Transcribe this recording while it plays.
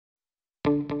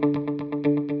Happy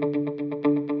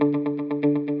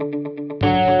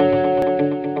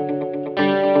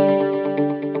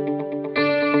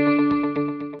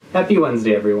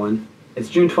Wednesday, everyone. It's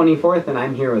June 24th, and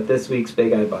I'm here with this week's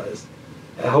Big I Buzz.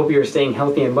 I hope you're staying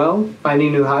healthy and well,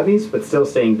 finding new hobbies, but still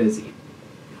staying busy.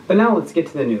 But now let's get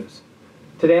to the news.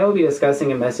 Today I'll be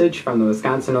discussing a message from the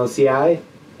Wisconsin OCI,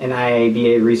 an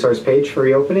IABA resource page for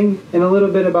reopening, and a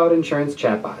little bit about insurance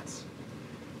chatbots.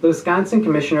 The Wisconsin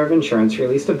Commissioner of Insurance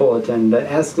released a bulletin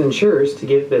that asked insurers to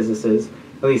give businesses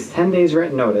at least 10 days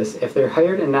written notice if their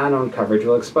hired and non-owned coverage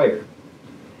will expire.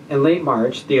 In late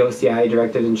March, the OCI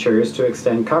directed insurers to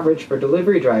extend coverage for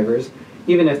delivery drivers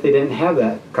even if they didn't have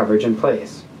that coverage in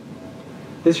place.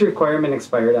 This requirement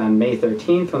expired on May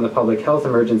 13th when the public health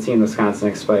emergency in Wisconsin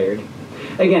expired.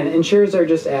 Again, insurers are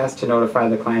just asked to notify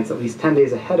the clients at least 10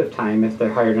 days ahead of time if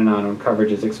their hired and non-owned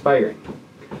coverage is expiring.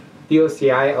 The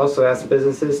OCI also asked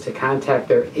businesses to contact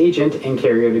their agent and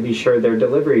carrier to be sure their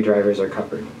delivery drivers are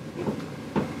covered.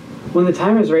 When the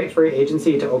time is right for your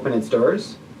agency to open its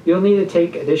doors, you'll need to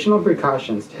take additional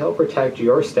precautions to help protect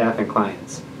your staff and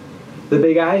clients. The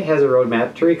Big I has a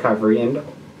roadmap to recovery and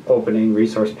opening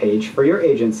resource page for your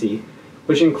agency,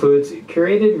 which includes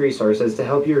curated resources to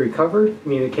help you recover,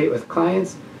 communicate with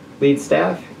clients, lead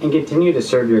staff, and continue to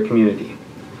serve your community.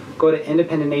 Go to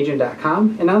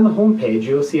independentagent.com, and on the home page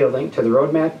you'll see a link to the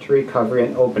roadmap to recovery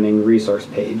and opening resource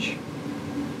page.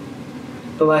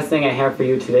 The last thing I have for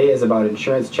you today is about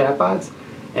insurance chatbots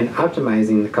and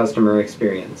optimizing the customer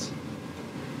experience.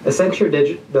 Accenture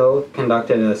Digital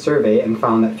conducted a survey and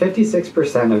found that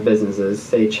 56% of businesses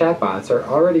say chatbots are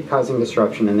already causing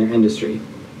disruption in their industry.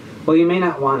 While you may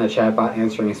not want a chatbot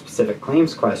answering a specific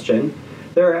claims question,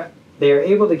 they are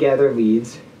able to gather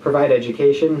leads, provide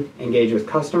education, engage with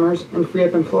customers, and free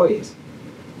up employees.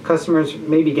 Customers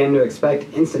may begin to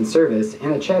expect instant service,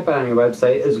 and a chatbot on your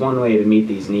website is one way to meet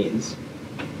these needs.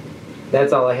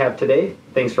 That's all I have today.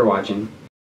 Thanks for watching.